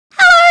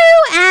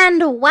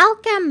And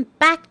welcome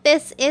back.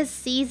 This is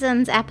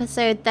Seasons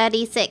episode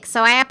 36.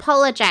 So I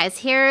apologize.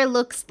 Hero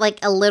looks like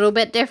a little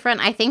bit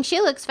different. I think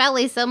she looks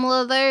fairly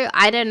similar though.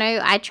 I don't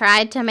know. I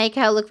tried to make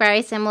her look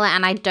very similar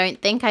and I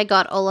don't think I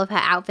got all of her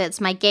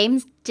outfits. My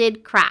games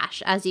did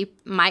crash, as you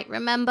might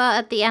remember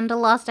at the end of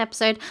last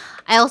episode.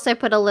 I also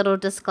put a little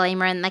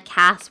disclaimer in the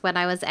cast when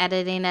I was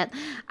editing it.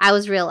 I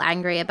was real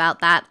angry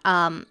about that.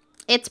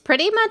 It's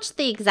pretty much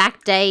the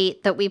exact day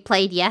that we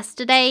played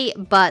yesterday,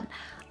 but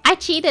I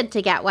cheated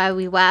to get where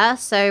we were.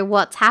 So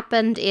what's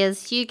happened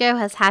is Hugo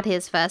has had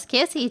his first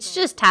kiss. He's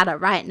just had it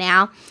right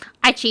now.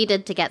 I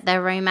cheated to get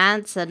their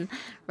romance and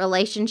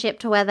relationship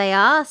to where they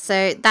are.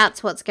 So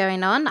that's what's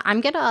going on. I'm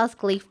going to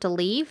ask Leaf to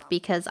leave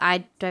because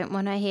I don't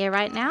want her here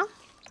right now.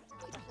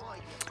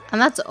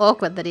 And that's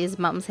awkward that his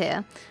mum's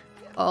here.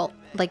 Oh,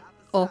 like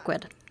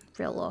awkward.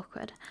 Real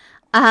awkward.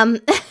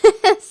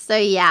 So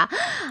yeah,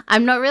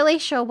 I'm not really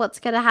sure what's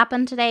going to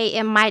happen today.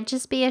 It might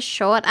just be a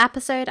short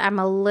episode. I'm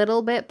a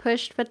little bit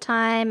pushed for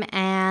time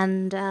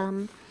and,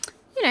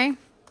 you know,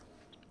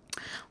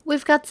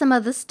 we've got some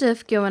other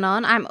stuff going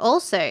on.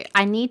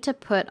 I need to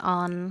put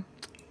on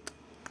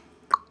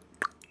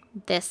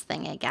this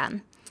thing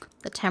again,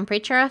 the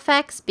temperature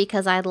effects,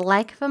 because I'd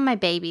like for my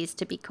babies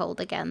to be cold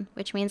again,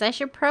 which means I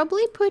should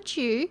probably put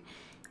you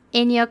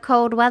in your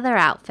cold weather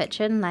outfit,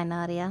 shouldn't I,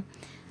 Nadia?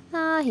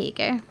 Here you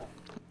go.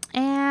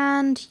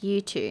 And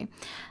you too.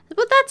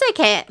 But that's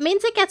okay. It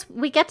means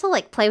we get to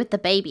like play with the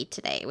baby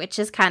today, which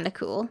is kind of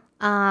cool.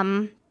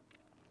 So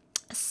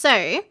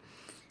I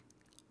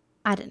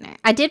don't know.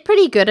 I did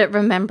pretty good at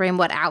remembering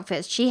what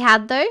outfits she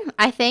had though,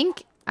 I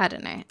think. I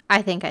don't know.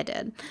 I think I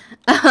did.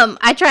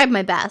 I tried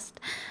my best.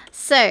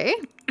 So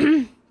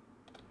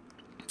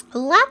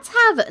let's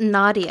have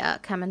Nadia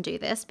come and do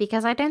this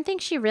because I don't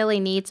think she really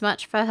needs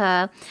much for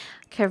her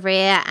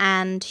career,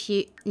 and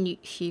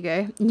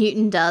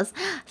Newton does.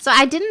 So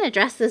I didn't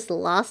address this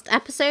last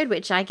episode,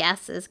 which I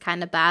guess is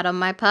kind of bad on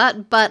my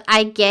part, but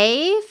I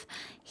gave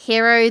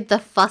Hero the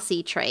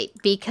fussy trait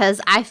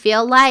because I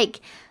feel like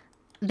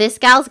this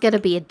gal's gonna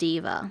be a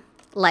diva.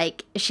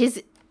 Like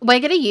we're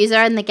gonna use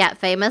her in the Get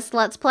Famous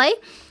Let's Play,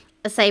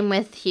 same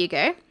with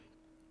Hugo,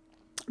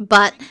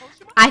 but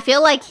I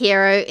feel like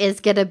Hero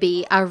is gonna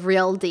be a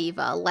real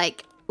diva.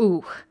 Like,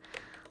 ooh,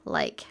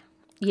 like,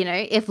 you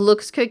know, if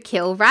looks could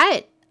kill,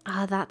 right?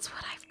 Oh, that's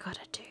what I've got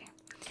to do.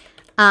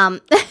 I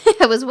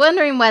was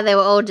wondering why they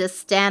were all just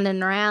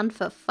standing around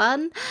for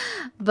fun.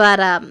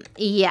 But,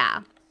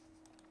 yeah.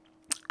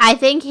 I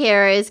think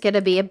Hero is going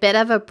to be a bit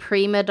of a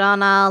prima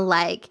donna.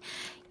 Like,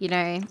 you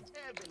know,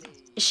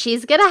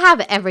 she's going to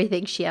have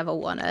everything she ever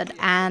wanted.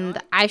 And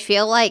I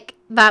feel like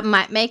that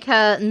might make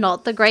her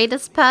not the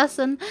greatest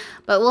person.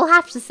 But we'll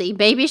have to see.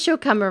 Maybe she'll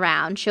come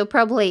around. She'll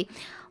probably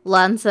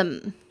learn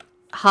some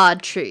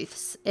hard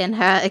truths in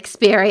her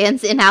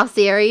experience in our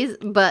series,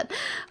 but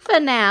for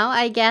now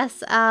I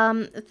guess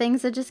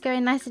things are just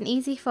going nice and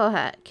easy for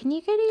her. Can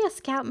you go to your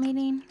scout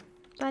meeting,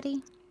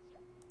 buddy?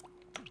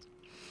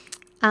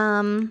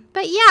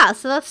 But yeah,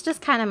 so that's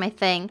just kind of my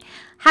thing.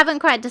 Haven't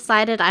quite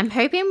decided. I'm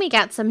hoping we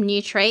get some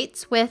new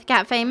traits with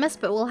Get Famous,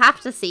 but we'll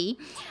have to see.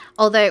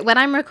 Although when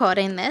I'm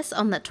recording this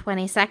on the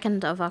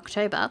 22nd of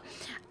October,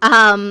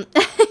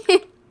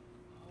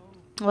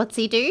 what's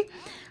he do?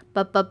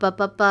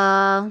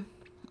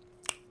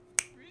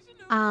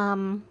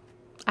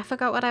 I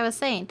forgot what I was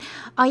saying.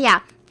 Oh yeah,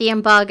 the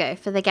embargo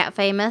for the Get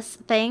Famous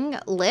thing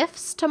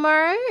lifts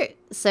tomorrow.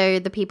 So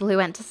the people who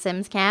went to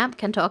Sims camp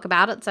can talk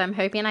about it. So I'm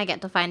hoping I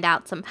get to find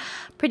out some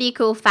pretty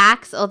cool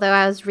facts. Although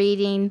I was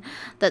reading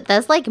that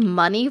there's like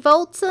money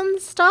vaults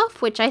and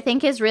stuff, which I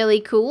think is really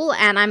cool.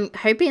 And I'm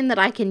hoping that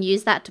I can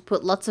use that to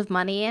put lots of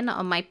money in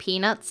on my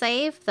peanut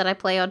save that I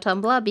play on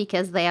Tumblr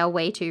because they are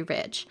way too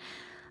rich.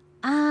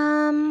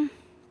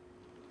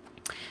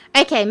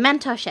 Okay,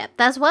 mentorship.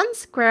 There's one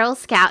squirrel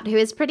scout who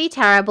is pretty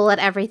terrible at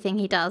everything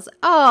he does.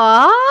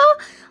 Aww!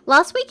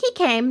 Last week he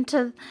came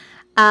to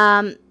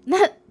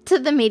to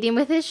the meeting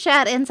with his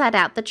shirt inside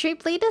out. The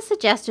troop leader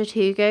suggested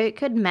Hugo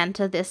could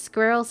mentor this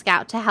squirrel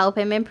scout to help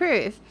him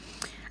improve.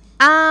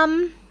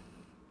 Patient?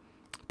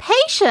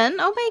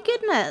 Oh my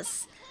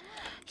goodness.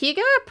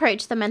 Hugo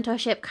approached the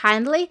mentorship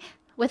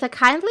with a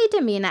kindly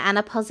demeanor and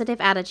a positive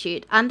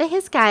attitude. Under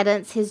his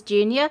guidance, his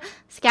junior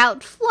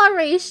scout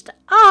flourished.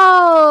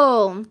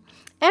 Oh!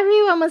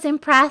 Everyone was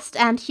impressed,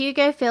 and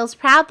Hugo feels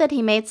proud that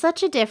he made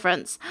such a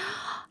difference.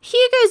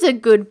 Hugo's a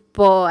good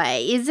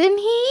boy, isn't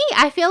he?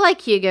 I feel like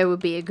Hugo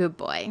would be a good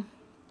boy.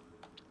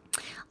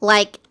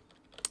 Like,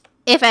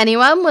 if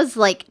anyone was,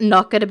 like,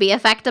 not going to be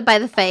affected by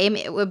the fame,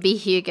 it would be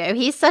Hugo.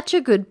 He's such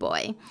a good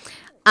boy.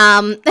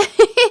 But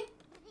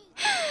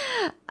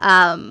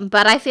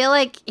I feel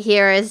like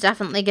Hero is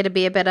definitely going to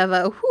be a bit of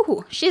a,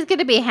 whoo, she's going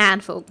to be a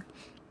handful,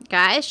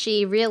 guys.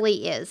 She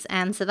really is.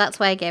 And so that's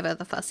why I gave her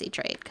the fussy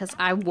trait, because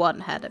I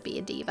want her to be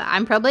a diva.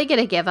 I'm probably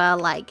going to give her,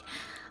 like,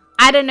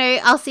 I don't know.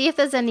 I'll see if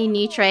there's any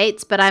new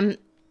traits, but I'm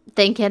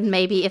thinking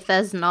maybe if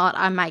there's not,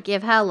 I might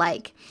give her,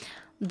 like,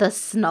 the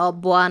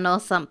snob one or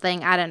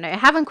something. I don't know. I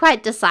haven't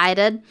quite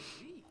decided.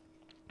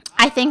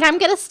 I think I'm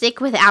going to stick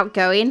with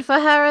outgoing for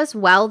her as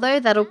well, though.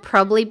 That'll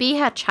probably be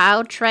her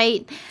child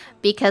trait,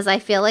 because I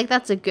feel like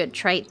that's a good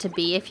trait to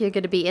be. If you're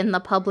going to be in the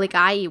public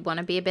eye, you want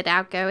to be a bit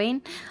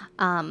outgoing.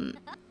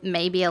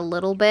 Maybe a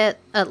little bit,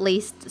 at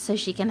least, so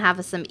she can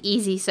have some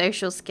easy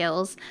social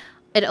skills.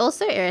 It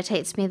also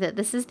irritates me that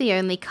this is the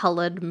only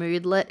colored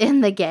moodlet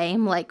in the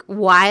game. Like,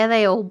 why are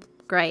they all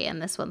grey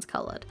and this one's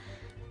colored?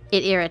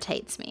 It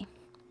irritates me.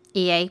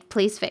 EA,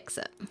 please fix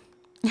it.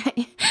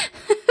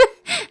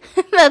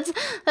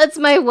 That's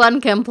my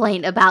one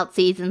complaint about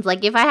Seasons.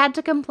 Like, if I had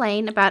to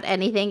complain about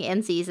anything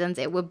in Seasons,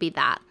 it would be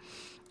that.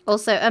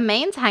 Also,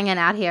 Amain's hanging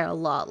out here a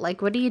lot.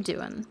 Like, what are you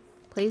doing?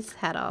 Please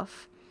head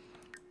off.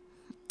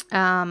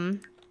 Ooh,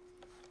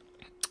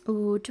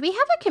 do we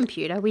have a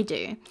computer? We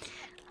do.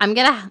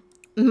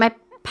 My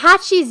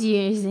Patchy's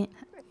using...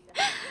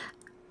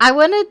 I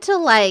wanted to,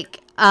 like,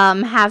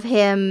 have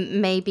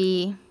him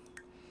maybe,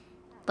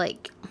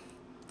 like,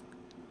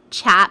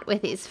 chat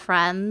with his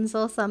friends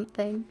or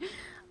something.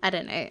 I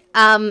don't know.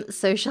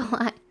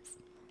 Socialize.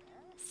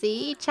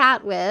 See?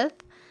 Chat with.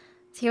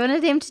 So you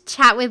wanted him to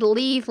chat with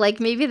Leaf.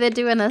 Like, maybe they're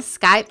doing a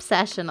Skype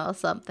session or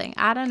something.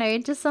 I don't know.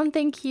 Just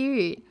something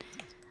cute.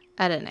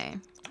 I don't know.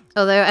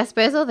 Although, I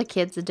suppose all the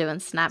kids are doing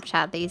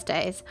Snapchat these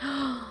days.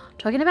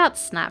 Talking about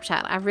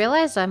Snapchat, I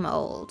realized I'm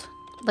old.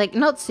 Like,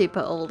 not super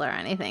old or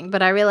anything,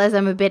 but I realize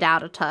I'm a bit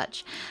out of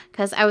touch.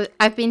 Because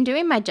I've been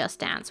doing my Just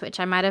Dance, which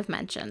I might have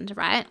mentioned,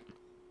 right?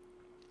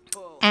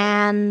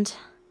 And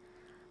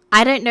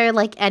I don't know,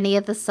 like, any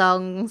of the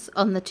songs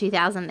on the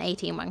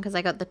 2018 one, because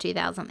I got the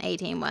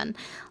 2018 one.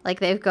 Like,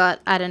 they've got,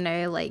 I don't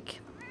know,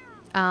 like,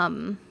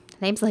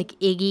 names like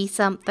Iggy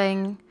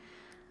something.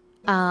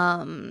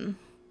 I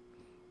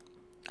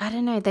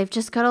don't know, they've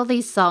just got all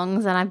these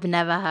songs and I've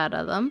never heard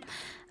of them.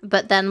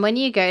 But then when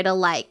you go to,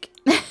 like,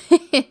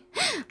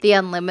 the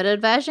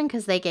unlimited version,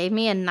 because they gave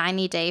me a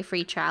 90-day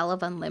free trial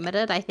of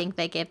unlimited. I think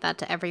they gave that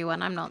to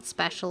everyone. I'm not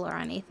special or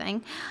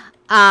anything.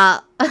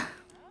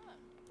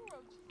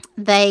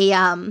 They,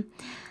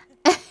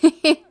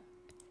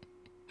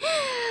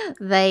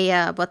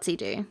 what's he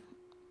do?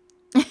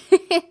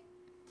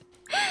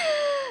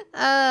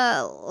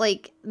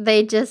 Like,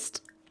 they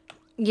just,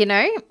 you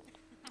know,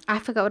 I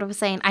forgot what I was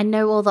saying. I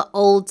know all the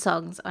old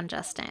songs on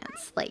Just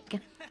Dance, like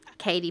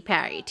Katy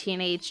Perry,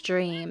 Teenage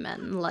Dream,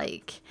 and,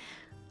 like,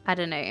 I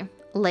don't know,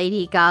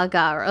 Lady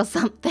Gaga or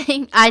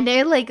something. I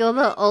know, like, all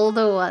the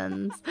older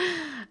ones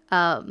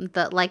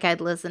that, like, I'd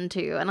listen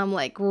to, and I'm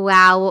like,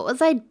 wow, what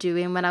was I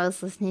doing when I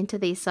was listening to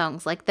these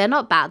songs? Like, they're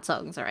not bad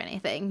songs or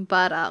anything,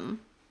 but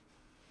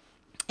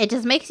it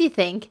just makes you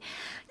think,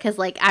 because,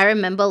 like, I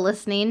remember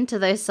listening to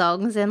those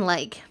songs in,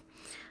 like,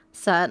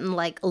 certain,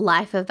 like,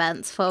 life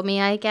events for me,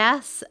 I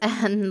guess,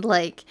 and,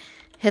 like,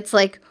 it's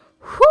like,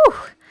 whew,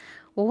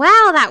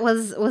 wow,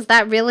 was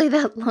that really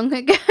that long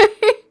ago?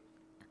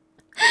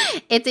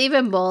 It's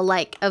even more,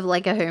 like, of,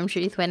 like, a home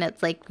truth when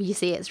it's, like, you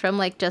see it's from,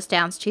 like, Just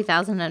Dance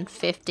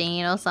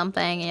 2015 or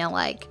something, and you're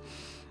like,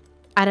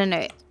 I don't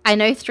know. I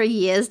know 3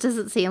 years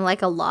doesn't seem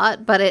like a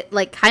lot, but it,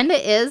 like, kind of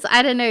is.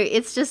 I don't know.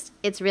 It's just,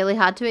 it's really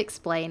hard to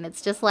explain.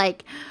 It's just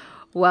like,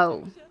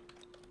 whoa.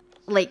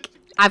 Like,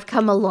 I've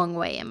come a long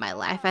way in my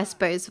life, I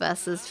suppose,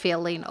 versus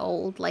feeling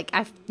old. Like,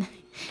 I've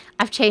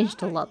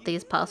changed a lot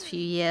these past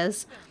few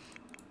years.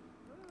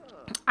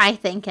 I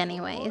think,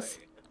 anyways.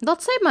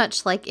 Not so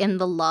much, like, in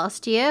the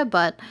last year,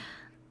 but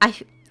I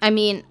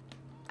mean,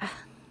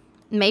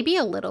 maybe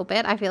a little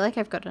bit. I feel like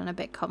I've gotten a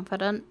bit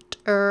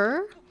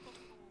confidenter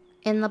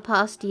in the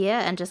past year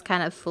and just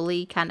kind of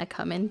fully kind of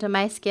come into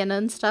my skin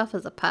and stuff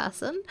as a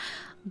person.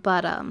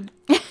 But,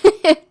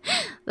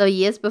 the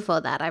years before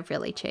that, I've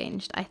really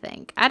changed, I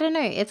think. I don't know.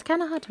 It's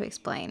kind of hard to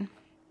explain.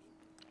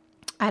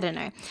 I don't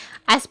know.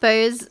 I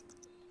suppose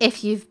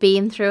if you've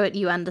been through it,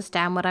 you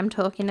understand what I'm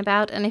talking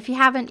about. And if you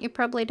haven't, you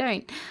probably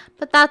don't.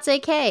 But that's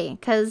okay,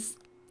 because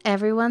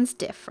everyone's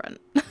different.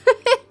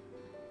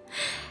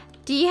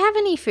 Do you have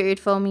any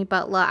food for me,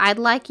 Butler? I'd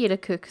like you to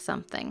cook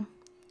something.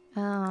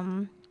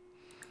 I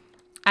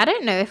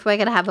don't know if we're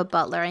going to have a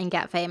butler and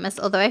get famous,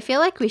 although I feel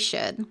like we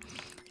should.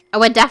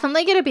 We're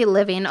definitely going to be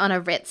living on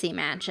a ritzy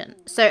mansion.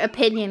 So,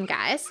 opinion,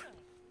 guys.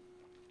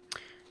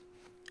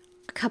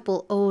 A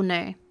couple, oh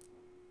no.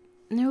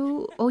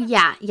 No, oh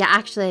yeah,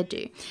 actually I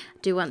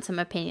do want some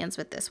opinions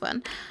with this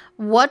one.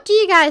 What do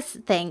you guys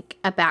think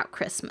about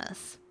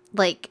Christmas?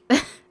 Like,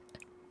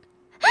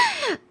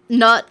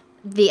 not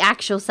the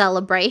actual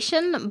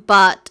celebration,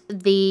 but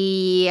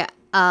the,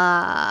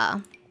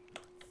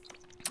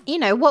 you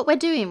know, what we're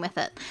doing with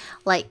it,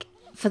 like,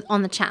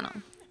 on the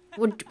channel.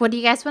 What do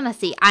you guys want to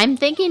see? I'm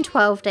thinking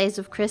 12 Days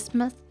of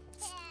Christmas.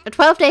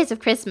 12 Days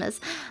of Christmas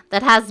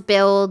that has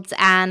builds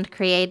and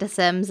creator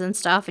sims and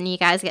stuff, and you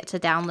guys get to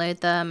download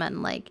them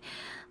and, like,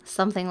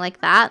 something like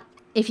that.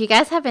 If you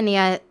guys have any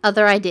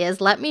other ideas,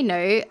 let me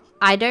know.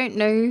 I don't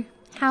know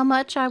how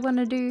much I want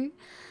to do,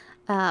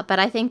 but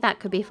I think that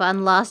could be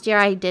fun. Last year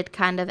I did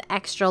kind of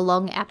extra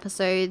long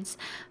episodes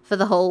for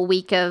the whole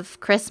week of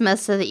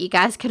Christmas so that you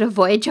guys could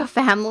avoid your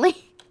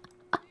family.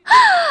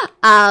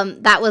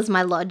 That was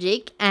my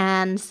logic,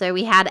 and so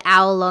we had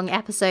hour-long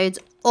episodes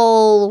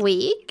all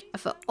week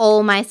for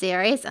all my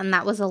series, and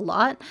that was a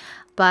lot.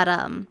 But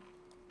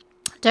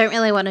don't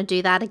really want to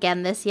do that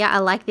again this year. I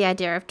like the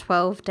idea of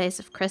 12 days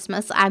of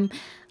Christmas.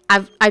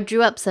 I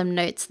drew up some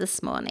notes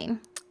this morning.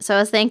 So I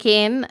was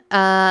thinking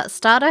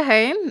starter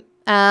home,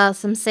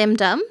 some sim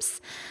dumps,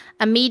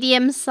 a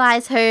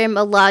medium-sized home,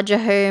 a larger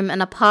home,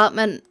 an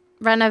apartment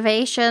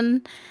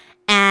renovation,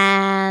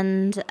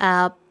 and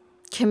a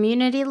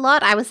community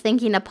lot. I was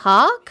thinking a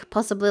park,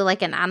 possibly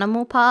like an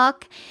animal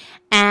park.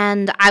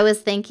 And I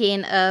was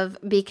thinking of,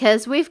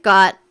 because we've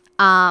got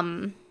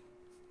Father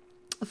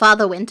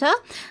Winter,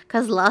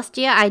 because last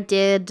year I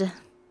did,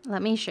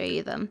 let me show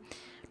you them.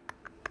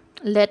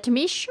 Let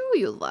me show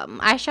you them.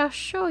 I shall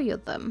show you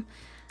them.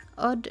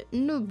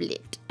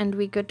 OddNooblet. And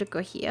we good to go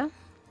here.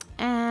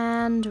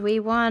 And we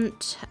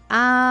want,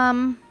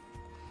 I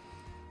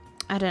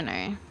don't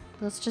know.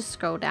 Let's just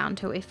scroll down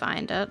till we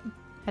find it.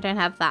 I don't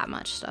have that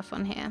much stuff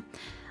on here.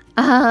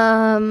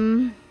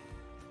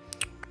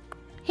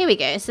 Here we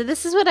go. So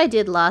this is what I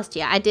did last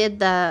year. I did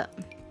the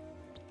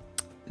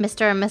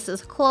Mr. and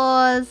Mrs.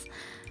 Claus,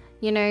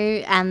 you know,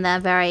 and they're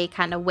very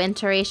kind of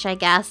winterish, I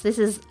guess. This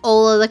is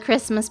all of the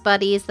Christmas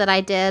buddies that I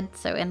did,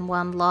 so in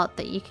one lot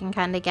that you can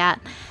kind of get.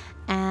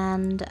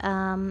 And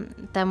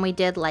then we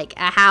did like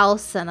a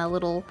house and a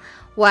little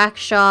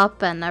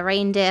workshop and a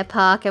reindeer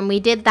park, and we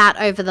did that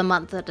over the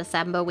month of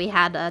December. We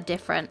had a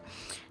different,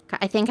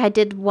 I think I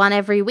did one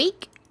every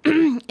week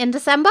in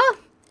December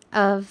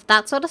of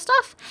that sort of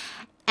stuff.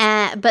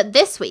 But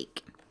this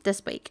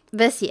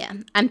year,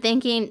 I'm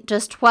thinking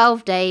just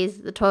 12 days,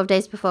 the 12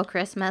 days before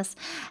Christmas,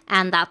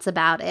 and that's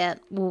about it.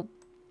 We'll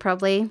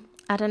probably,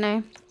 I don't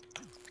know.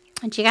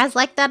 Do you guys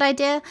like that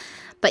idea?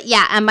 But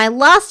yeah, and my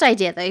last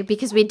idea though,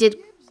 because we did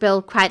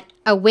build quite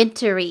a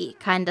wintry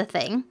kind of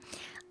thing,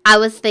 I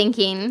was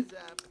thinking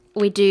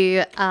we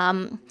do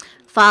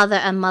Father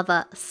and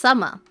Mother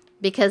Summer,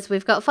 because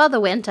we've got Father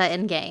Winter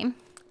in game,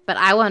 but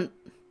I want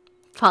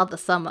Father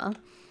Summer,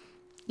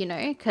 you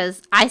know,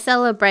 because I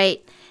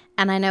celebrate,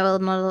 and I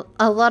know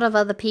a lot of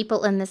other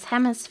people in this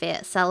hemisphere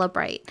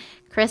celebrate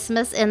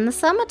Christmas in the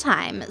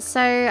summertime. So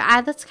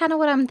that's kind of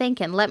what I'm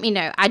thinking. Let me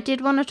know. I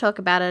did want to talk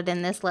about it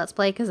in this Let's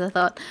Play because I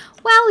thought,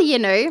 well, you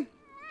know,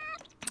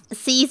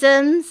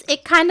 seasons,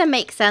 it kind of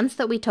makes sense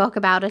that we talk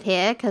about it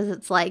here because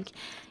it's like,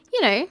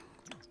 you know,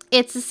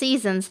 it's a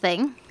seasons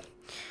thing.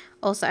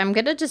 Also, I'm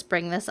going to just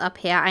bring this up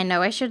here. I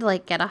know I should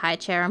like get a high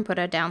chair and put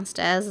her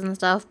downstairs and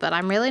stuff, but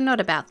I'm really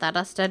not about that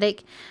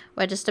aesthetic.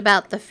 We're just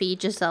about the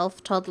feed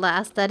yourself toddler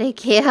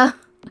aesthetic here.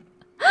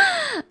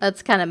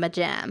 That's kind of my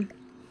jam.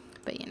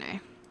 But you know.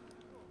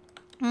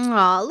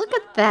 Oh, look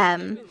at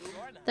them.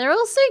 They're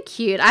all so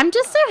cute. I'm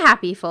just so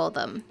happy for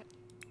them.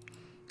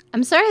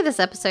 I'm sorry this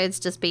episode's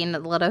just been a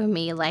lot of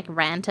me like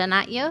ranting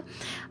at you.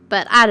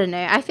 But I don't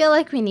know. I feel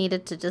like we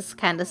needed to just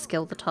kind of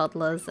skill the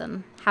toddlers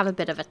and have a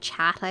bit of a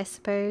chat, I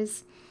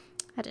suppose.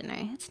 I don't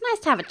know. It's nice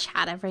to have a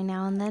chat every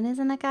now and then,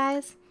 isn't it,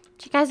 guys?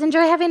 Do you guys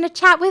enjoy having a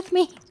chat with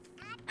me?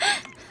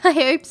 I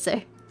hope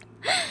so.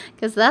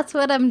 Because that's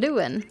what I'm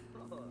doing.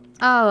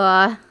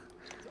 Oh,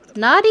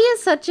 Nadia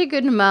is such a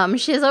good mum.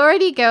 She's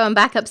already going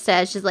back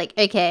upstairs. She's like,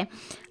 okay,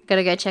 I've got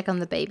to go check on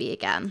the baby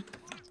again.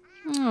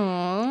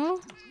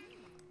 Aww.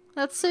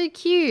 That's so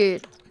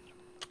cute.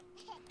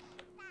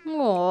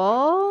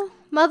 Aww.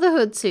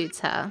 Motherhood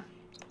suits her.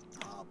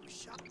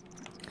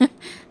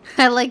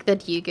 I like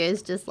that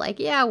Hugo's just like,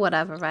 yeah,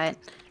 whatever, right?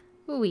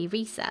 Ooh, we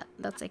reset.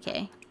 That's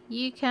okay.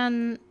 You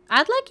can... I'd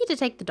like you to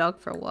take the dog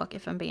for a walk,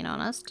 if I'm being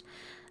honest.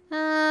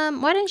 Why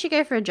don't you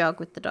go for a jog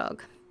with the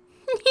dog?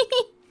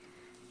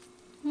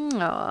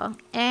 Aww.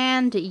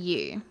 And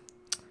you.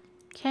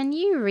 Can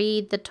you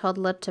read the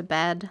toddler to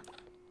bed?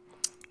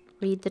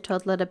 Read the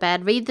toddler to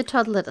bed. Read the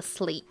toddler to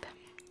sleep.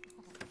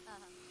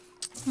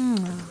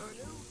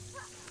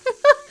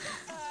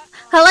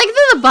 I like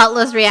the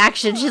butler's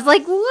reaction. She's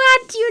like,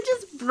 what? You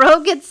just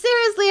broke it?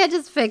 Seriously, I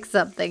just fixed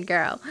something,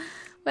 girl.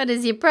 What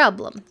is your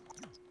problem?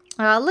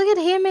 Oh, look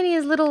at him in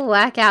his little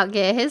workout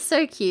gear. He's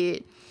so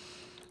cute.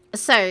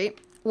 So,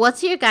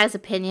 what's your guys'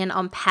 opinion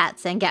on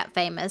pets and Get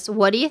Famous?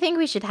 What do you think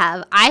we should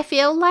have? I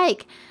feel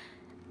like...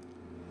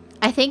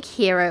 I think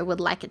Hero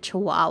would like a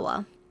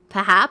Chihuahua,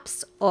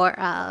 perhaps. Or,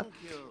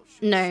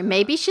 no,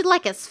 maybe she'd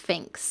like a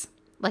Sphinx.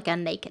 Like a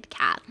naked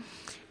cat.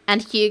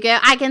 And Hugo,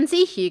 I can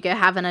see Hugo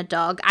having a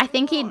dog. I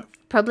think he'd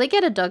probably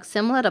get a dog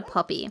similar to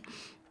Poppy.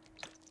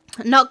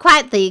 Not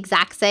quite the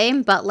exact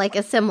same, but like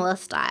a similar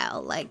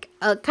style. Like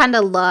a kind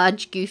of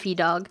large, goofy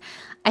dog.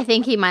 I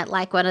think he might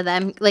like one of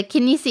them. Like,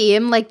 can you see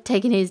him like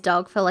taking his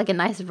dog for like a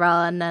nice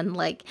run and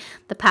like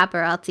the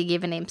paparazzi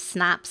giving him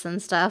snaps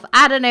and stuff?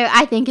 I don't know.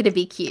 I think it'd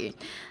be cute.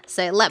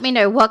 So let me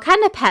know, what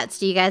kind of pets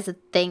do you guys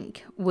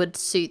think would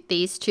suit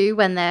these two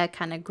when they're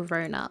kind of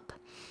grown up?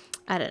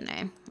 I don't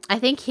know. I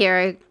think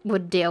Hero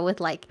would deal with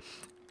like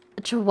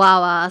a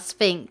Chihuahua,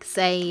 Sphinx,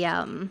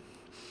 or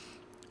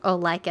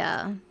like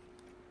a,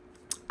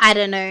 I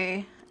don't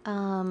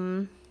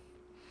know,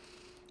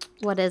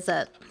 what is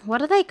it?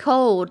 What are they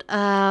called?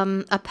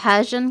 A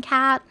Persian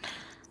cat?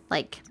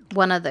 Like,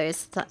 one of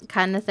those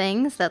kind of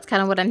things. That's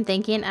kind of what I'm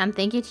thinking. I'm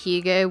thinking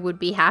Hugo would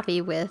be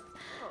happy with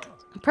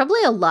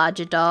probably a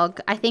larger dog.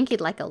 I think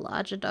he'd like a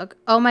larger dog.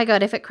 Oh my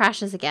god, if it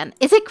crashes again.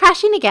 Is it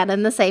crashing again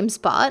in the same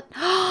spot?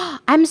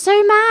 I'm so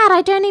mad.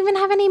 I don't even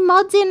have any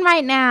mods in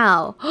right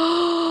now.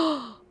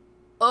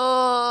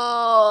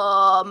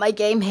 Oh, my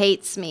game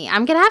hates me.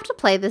 I'm going to have to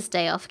play this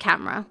day off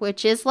camera,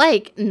 which is,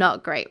 like,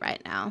 not great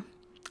right now.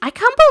 I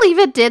can't believe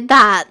it did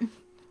that.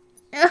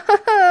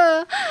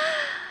 Man,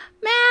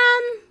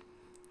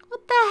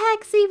 what the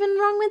heck's even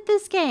wrong with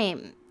this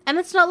game? And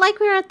it's not like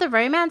we were at the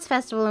romance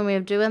festival and we were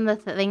doing the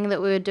thing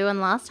that we were doing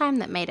last time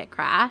that made it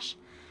crash.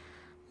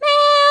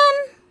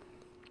 Man,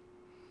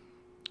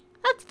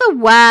 that's the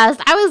worst.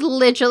 I was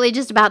literally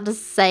just about to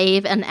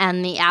save and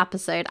end the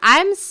episode.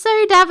 I'm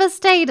so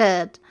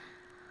devastated.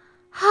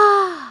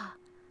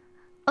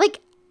 Like,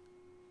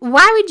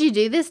 why would you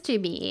do this to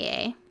me,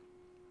 EA?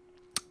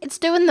 It's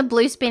doing the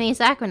blue spinny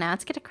circle now.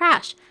 It's going to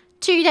crash.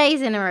 2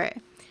 days in a row.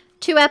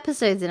 2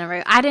 episodes in a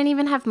row. I don't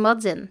even have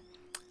mods in.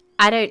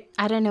 I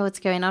don't know what's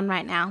going on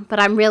right now, but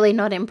I'm really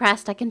not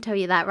impressed. I can tell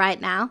you that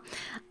right now.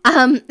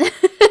 Oh,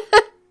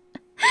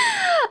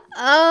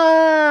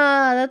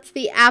 that's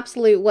the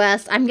absolute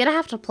worst. I'm going to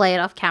have to play it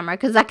off camera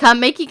because I can't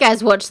make you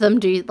guys watch them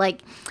do,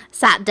 like,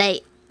 sat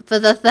date for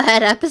the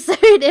 3rd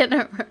episode in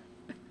a row.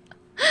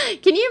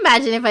 Can you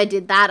imagine if I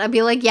did that? I'd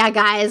be like, yeah,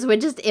 guys, we're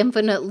just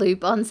infinite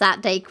loop on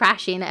sat day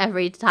crashing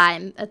every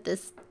time at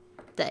this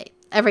day.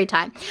 Every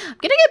time. I'm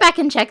going to go back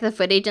and check the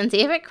footage and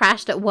see if it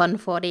crashed at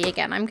 1:40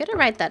 again. I'm going to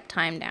write that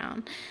time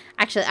down.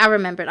 Actually, I'll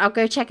remember it. I'll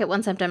go check it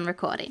once I'm done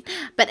recording.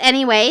 But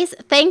anyways,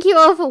 thank you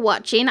all for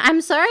watching. I'm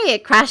sorry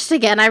it crashed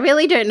again. I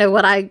really don't know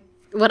what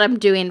I'm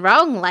doing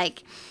wrong.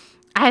 Like,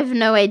 I have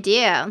no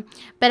idea.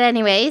 But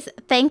anyways,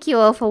 thank you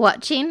all for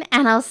watching,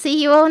 and I'll see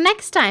you all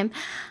next time.